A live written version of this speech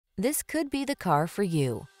This could be the car for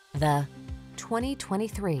you. The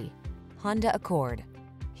 2023 Honda Accord.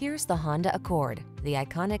 Here's the Honda Accord, the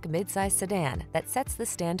iconic midsize sedan that sets the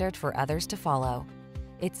standard for others to follow.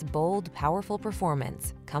 Its bold, powerful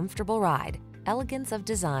performance, comfortable ride, elegance of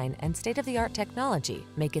design, and state-of-the-art technology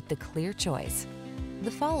make it the clear choice.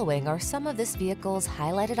 The following are some of this vehicle's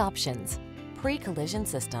highlighted options: pre-collision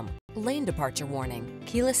system, lane departure warning,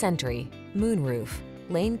 keyless entry, moonroof,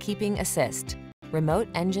 lane keeping assist, remote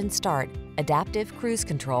engine start, adaptive cruise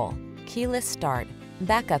control, keyless start,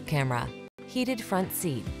 backup camera, heated front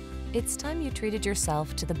seat. It's time you treated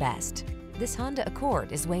yourself to the best. This Honda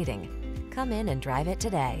Accord is waiting. Come in and drive it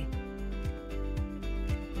today.